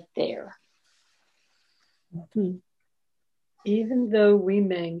is right there." Even though Wei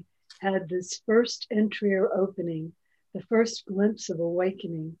Ming had this first entry or opening, the first glimpse of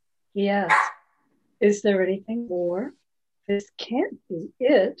awakening, he asked, "Is there anything more? This can't be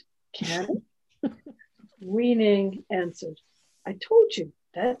it, can it?" Wei Ming answered, "I told you,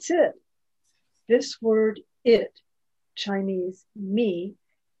 that's it. This word it, Chinese me,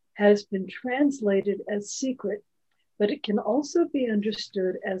 has been translated as secret, but it can also be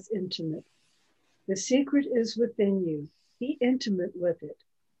understood as intimate. The secret is within you. Be intimate with it.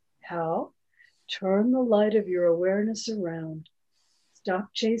 How? Turn the light of your awareness around.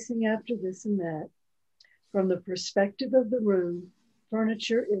 Stop chasing after this and that. From the perspective of the room,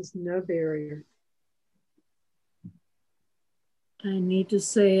 furniture is no barrier." I need to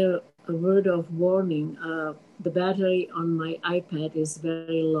say a word of warning. The battery on my iPad is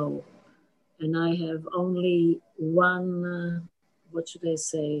very low, and I have only one, what should I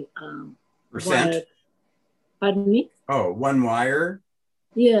say? Percent? Wire. Pardon me? Oh, one wire?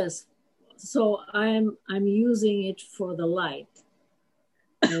 Yes. So I'm using it for the light.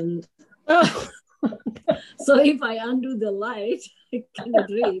 And so if I undo the light, I cannot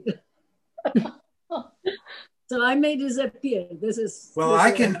read. So I may disappear. Well,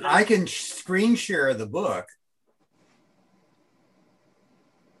 I can screen share the book.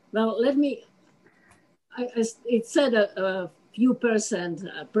 Well, let me. It said a few percent,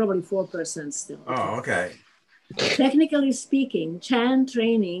 probably 4% still. Oh, okay. Technically speaking, Chan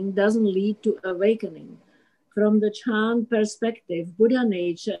training doesn't lead to awakening. From the Chan perspective, Buddha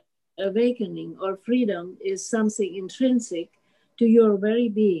nature, awakening or freedom is something intrinsic to your very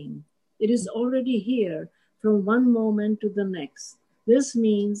being. It is already here from one moment to the next. This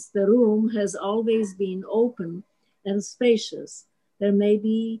means the room has always been open and spacious. There may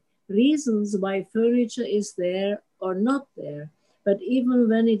be reasons why furniture is there or not there, but even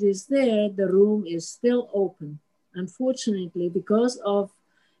when it is there, the room is still open. Unfortunately, because of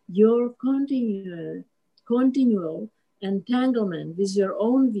your continual entanglement with your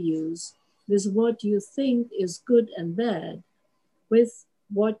own views, with what you think is good and bad, with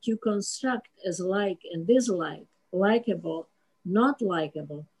what you construct as like and dislike, likable, not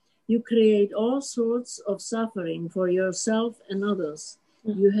likable. You create all sorts of suffering for yourself and others.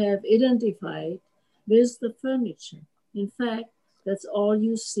 You have identified with the furniture. In fact, that's all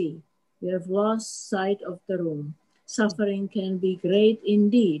you see. You have lost sight of the room. Suffering can be great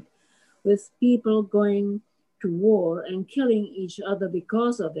indeed, with people going to war and killing each other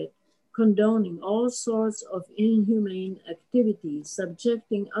because of it, condoning all sorts of inhumane activities,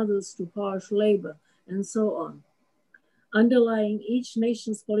 subjecting others to harsh labor, and so on. Underlying each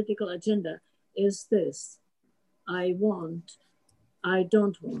nation's political agenda is this: I want, I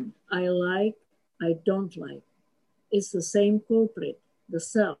don't want, I like, I don't like. It's the same culprit, the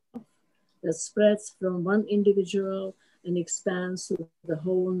self, that spreads from one individual and expands to the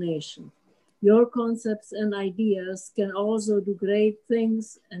whole nation. Your concepts and ideas can also do great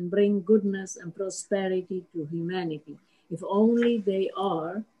things and bring goodness and prosperity to humanity, if only they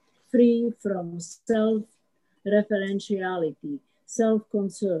are free from self-referentiality,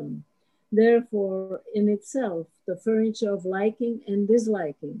 self-concern. Therefore, in itself, the furniture of liking and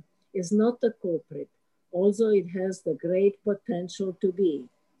disliking is not the culprit, although it has the great potential to be.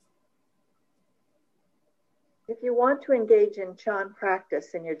 If you want to engage in Chan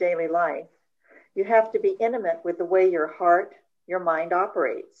practice in your daily life, you have to be intimate with the way your heart, your mind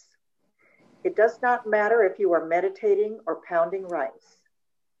operates. It does not matter if you are meditating or pounding rice.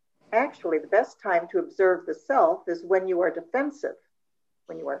 Actually, the best time to observe the self is when you are defensive,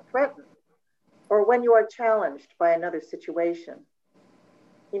 when you are threatened, or when you are challenged by another situation.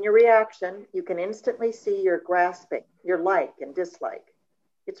 In your reaction, you can instantly see your grasping, your like and dislike.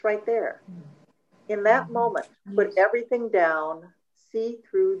 It's right there. In that moment, put everything down, see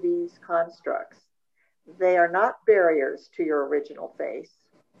through these constructs. They are not barriers to your original face.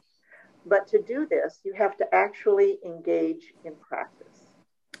 But to do this, you have to actually engage in practice.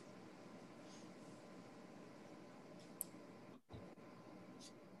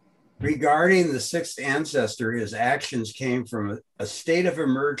 Regarding the sixth ancestor, his actions came from a state of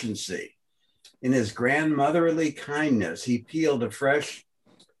emergency. In his grandmotherly kindness, he peeled a fresh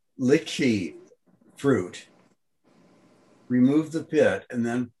lychee fruit, removed the pit, and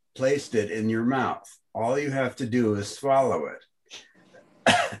then placed it in your mouth. All you have to do is swallow it.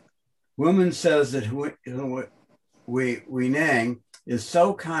 Woman says that Huineng is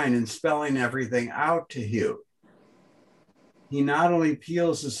so kind in spelling everything out to you. He not only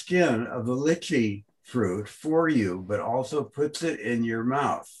peels the skin of the lychee fruit for you, but also puts it in your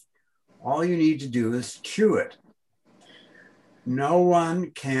mouth. All you need to do is chew it. No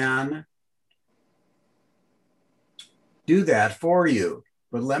one can do that for you,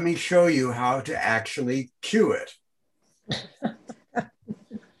 but let me show you how to actually chew it.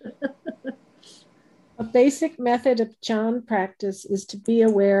 A basic method of Chan practice is to be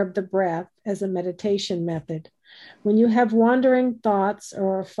aware of the breath as a meditation method. When you have wandering thoughts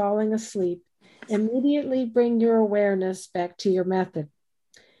or are falling asleep, immediately bring your awareness back to your method.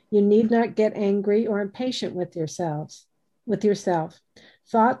 You need not get angry or impatient with yourself.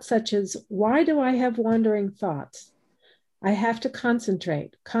 Thoughts such as, why do I have wandering thoughts? I have to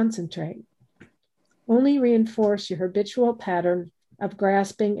concentrate. Only reinforce your habitual pattern of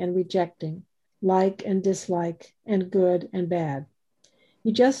grasping and rejecting, like and dislike, and good and bad.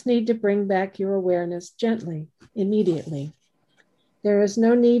 You just need to bring back your awareness gently, immediately. There is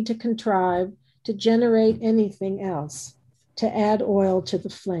no need to contrive to generate anything else, to add oil to the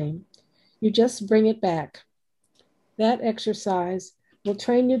flame. You just bring it back. That exercise will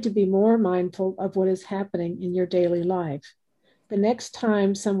train you to be more mindful of what is happening in your daily life. The next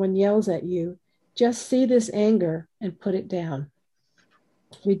time someone yells at you, just see this anger and put it down.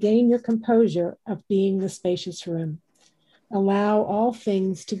 Regain your composure of being the spacious room. Allow all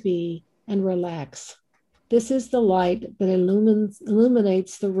things to be and relax. This is the light that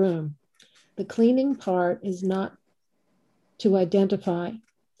illuminates the room. The cleaning part is not to identify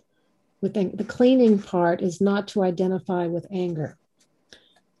with anger.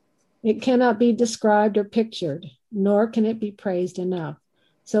 It cannot be described or pictured, nor can it be praised enough.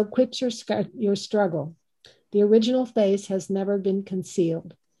 So quit your struggle. The original face has never been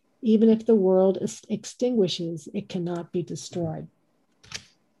concealed. Even if the world extinguishes, it cannot be destroyed.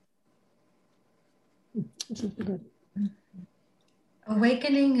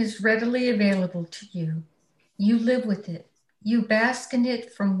 Awakening is readily available to you. You live with it. You bask in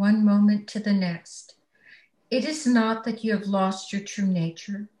it from one moment to the next. It is not that you have lost your true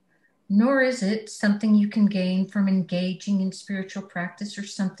nature, nor is it something you can gain from engaging in spiritual practice or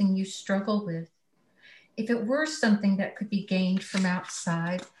something you struggle with. If it were something that could be gained from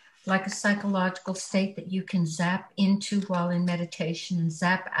outside, like a psychological state that you can zap into while in meditation and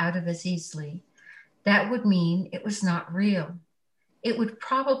zap out of as easily, that would mean it was not real. It would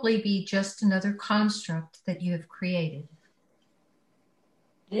probably be just another construct that you have created.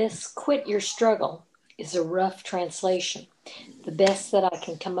 This "quit your struggle" is a rough translation, the best that I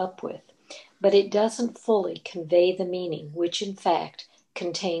can come up with, but it doesn't fully convey the meaning, which in fact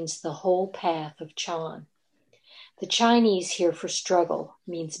contains the whole path of Chan. The Chinese here for struggle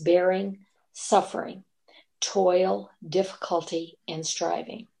means bearing, suffering, toil, difficulty, and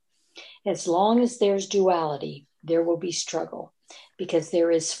striving. As long as there's duality, there will be struggle, because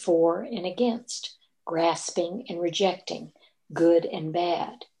there is for and against, grasping and rejecting, good and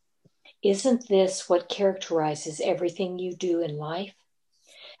bad. Isn't this what characterizes everything you do in life?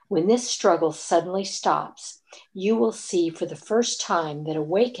 When this struggle suddenly stops, you will see for the first time that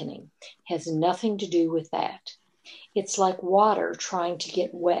awakening has nothing to do with that. It's like water trying to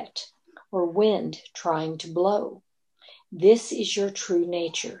get wet, or wind trying to blow. This is your true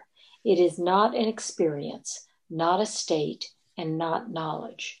nature. It is not an experience, not a state, and not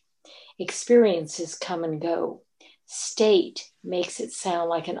knowledge. Experiences come and go. State makes it sound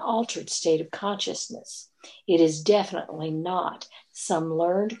like an altered state of consciousness. It is definitely not some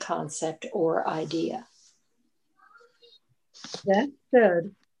learned concept or idea. That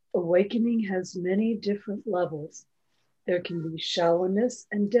said, awakening has many different levels. There can be shallowness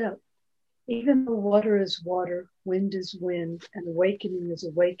and depth. Even though water is water, wind is wind, and awakening is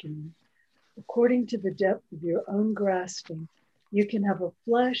awakening, according to the depth of your own grasping, you can have a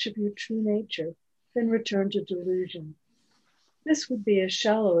flash of your true nature, then return to delusion. This would be a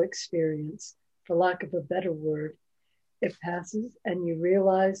shallow experience, for lack of a better word. It passes and you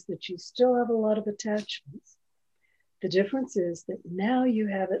realize that you still have a lot of attachments. The difference is that now you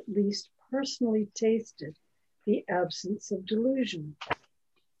have at least personally tasted the absence of delusion.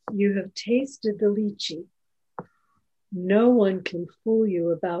 You have tasted the lychee. No one can fool you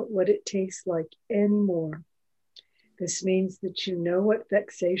about what it tastes like anymore. This means that you know what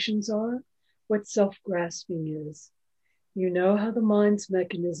vexations are, what self-grasping is. You know how the mind's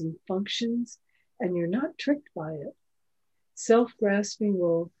mechanism functions, and you're not tricked by it. Self-grasping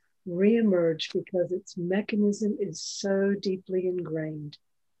will reemerge because its mechanism is so deeply ingrained.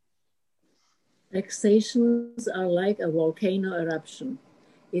 Vexations are like a volcano eruption.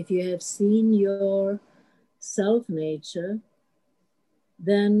 If you have seen your self-nature,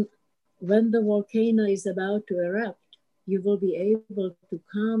 then when the volcano is about to erupt, you will be able to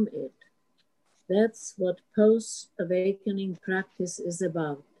calm it. That's what post-awakening practice is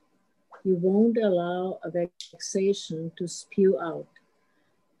about. You won't allow a vexation to spew out,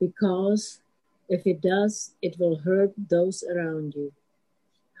 because if it does, it will hurt those around you.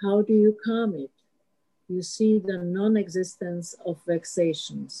 How do you calm it? You see the non-existence of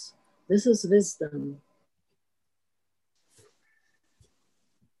vexations. This is wisdom.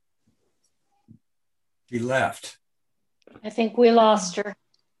 She left. I think we lost her.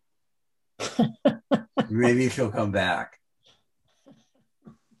 Maybe she'll come back.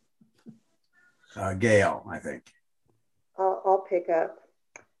 Gail, I think. I'll pick up.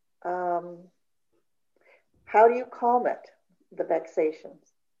 How do you calm it, the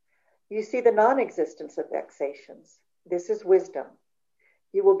vexations? You see the non-existence of vexations. This is wisdom.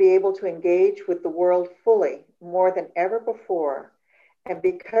 You will be able to engage with the world fully, more than ever before. And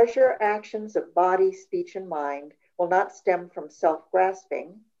because your actions of body, speech, and mind will not stem from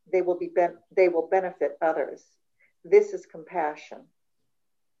self-grasping, they will benefit others. This is compassion.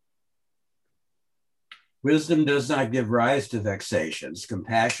 Wisdom does not give rise to vexations.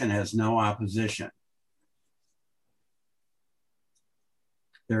 Compassion has no opposition.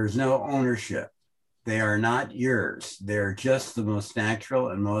 There is no ownership. They are not yours. They're just the most natural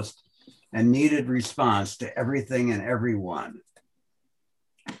and needed response to everything and everyone.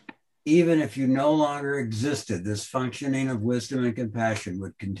 Even if you no longer existed, this functioning of wisdom and compassion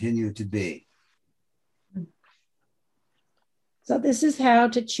would continue to be. So this is how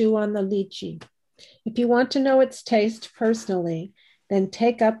to chew on the lychee. If you want to know its taste personally, then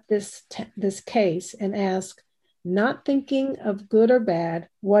take up this case and ask, not thinking of good or bad,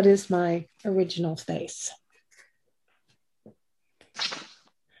 what is my original face?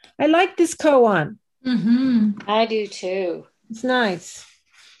 I like this koan. Mm-hmm. I do too. It's nice.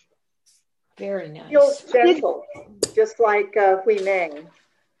 Very nice. Feels gentle, just like Hui Meng.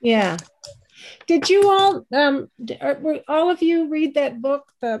 Yeah. Did you all, all of you read that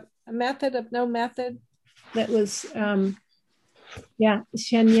book, The Method of No Method? That was, Shen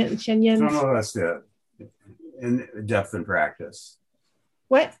Yin. Some of us did, in depth and practice.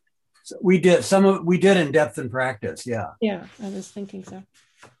 What? So we did in depth and practice, yeah. Yeah, I was thinking so.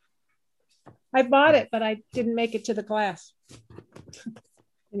 I bought it, but I didn't make it to the class.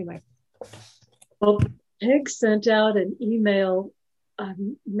 Anyway. Well, Peg sent out an email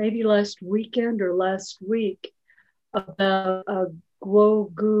maybe last weekend or last week about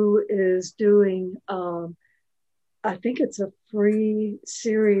Guo Gu is doing, I think it's a free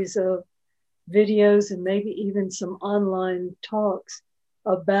series of videos and maybe even some online talks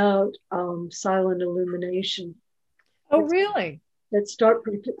about silent illumination. Oh, really? That start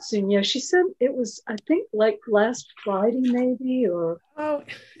pretty soon. Yeah, she said it was, I think, like last Friday, maybe, or. Oh,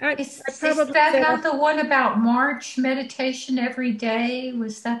 Is that not the one about March meditation every day?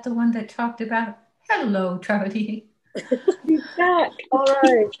 Was that the one that talked about? Hello, Trody. He's back. All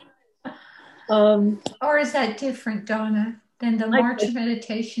right. Or is that different, Donna, than the March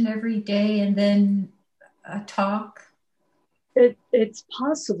meditation every day and then a talk? It's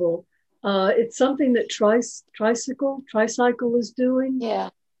possible. It's something that Tricycle is doing. Yeah.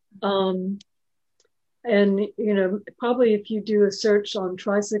 And, you know, probably if you do a search on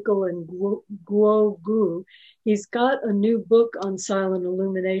Tricycle and Guo Gu, he's got a new book on silent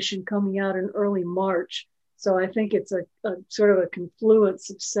illumination coming out in early March. So I think it's a sort of a confluence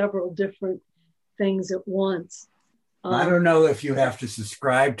of several different things at once. I don't know if you have to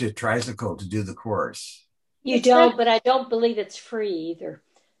subscribe to Tricycle to do the course. You don't, but I don't believe it's free either.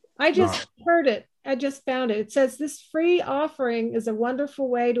 I just heard it. I just found it. It says this free offering is a wonderful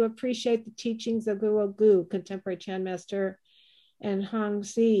way to appreciate the teachings of Guo Gu, contemporary Chan master, and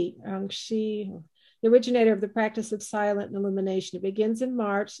Hongxi, the originator of the practice of silent illumination. It begins in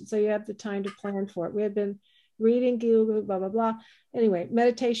March, so you have the time to plan for it. We have been reading Guo Gu, blah, blah, blah. Anyway,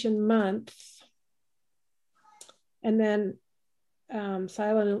 meditation month. And then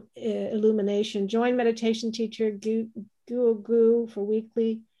silent illumination. Join meditation teacher Guo Gu for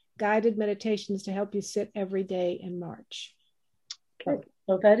weekly guided meditations to help you sit every day in March. Okay,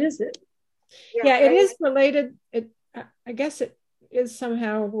 so that is it. Yeah, it is related. I guess it is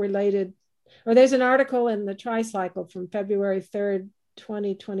somehow related. Or there's an article in the Tricycle from February 3rd,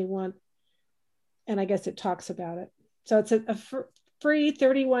 2021, and I guess it talks about it. So it's a free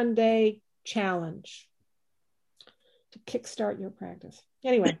 31-day challenge to kickstart your practice.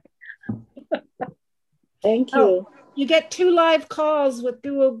 Anyway. Thank you. You get 2 live calls with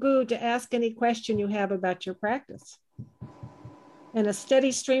Guo Gu to ask any question you have about your practice, and a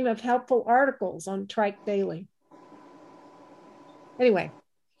steady stream of helpful articles on Trike Daily. Anyway,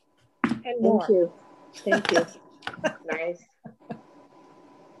 and more. Thank you. Nice.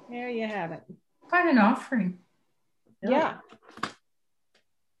 There you have it. Quite an offering. Yeah.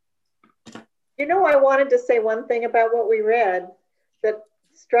 You know, I wanted to say one thing about what we read that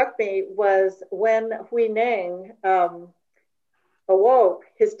struck me was when Hui Neng awoke,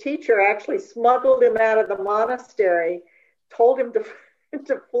 his teacher actually smuggled him out of the monastery, told him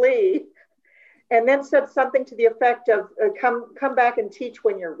to flee, and then said something to the effect of come back and teach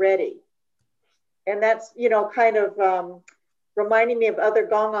when you're ready. And that's, you know, kind of reminding me of other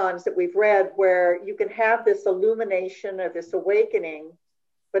gongans that we've read where you can have this illumination or this awakening,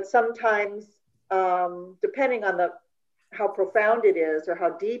 but sometimes depending on how profound it is or how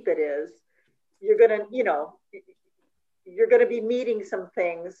deep it is, you're going to be meeting some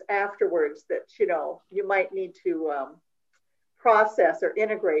things afterwards that, you know, you might need to process or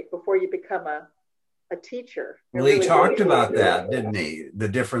integrate before you become a teacher. Well, he talked about that, didn't he? The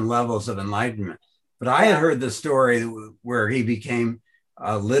different levels of enlightenment. But I had heard the story where he became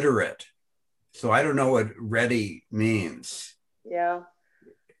literate. So I don't know what ready means. Yeah.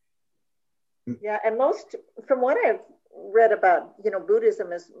 Yeah, and from what I've read about, you know,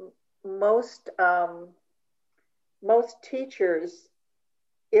 Buddhism is most teachers,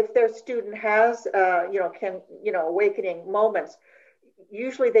 if their student has, awakening moments,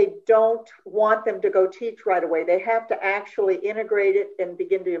 usually they don't want them to go teach right away. They have to actually integrate it and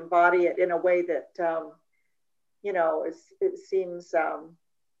begin to embody it in a way that, it seems, that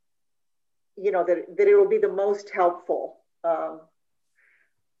it will be the most helpful.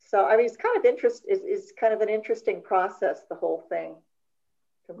 So, I mean, it's kind of it's kind of an interesting process, the whole thing,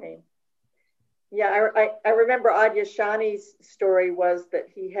 to me. Yeah, I remember Adyashani's story was that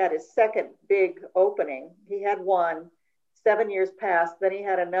he had his second big opening. He had one, 7 years passed, then he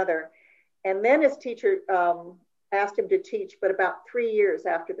had another. And then his teacher asked him to teach, but about 3 years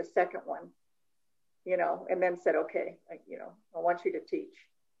after the second one, you know, and then said, okay, I want you to teach.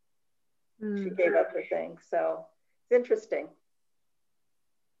 She gave up her thing. So it's interesting.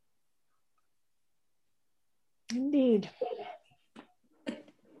 Indeed.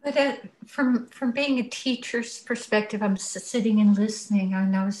 But from being a teacher's perspective, I'm sitting and listening,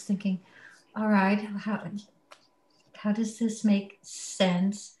 and I was thinking, all right, how does this make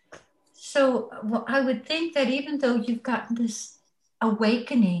sense? So well, I would think that even though you've gotten this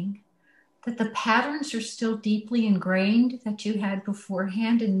awakening, that the patterns are still deeply ingrained that you had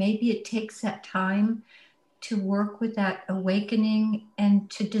beforehand, and maybe it takes that time to work with that awakening and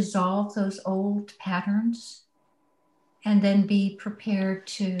to dissolve those old patterns and then be prepared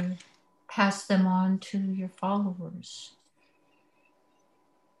to pass them on to your followers.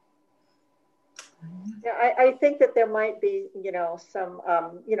 Yeah, I think that there might be, some,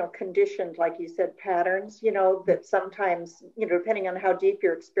 conditioned, like you said, patterns, that sometimes, depending on how deep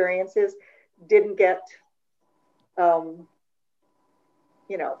your experience is, didn't get,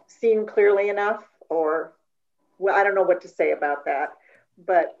 seen clearly enough, or, well, I don't know what to say about that,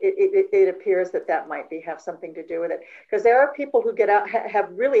 but it appears that might have something to do with it. Because there are people who get out, have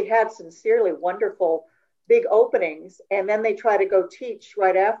really had sincerely wonderful big openings, and then they try to go teach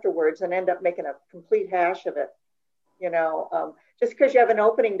right afterwards and end up making a complete hash of it. Just because you have an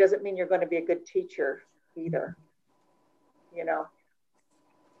opening doesn't mean you're going to be a good teacher either.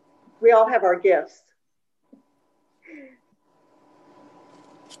 We all have our gifts.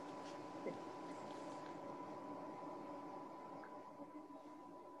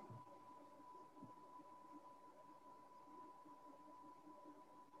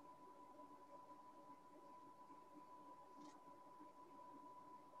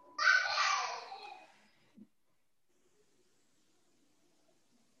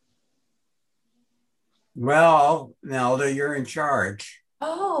 Well, Nelda, you're in charge.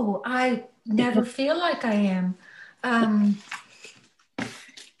 Oh, I never feel like I am.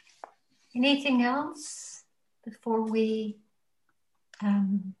 Anything else before we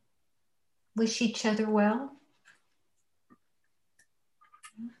wish each other well?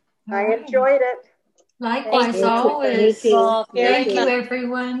 I enjoyed it. Likewise, always. Thank you. Thank you,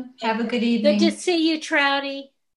 everyone. Have a good evening. Good to see you, Trouty.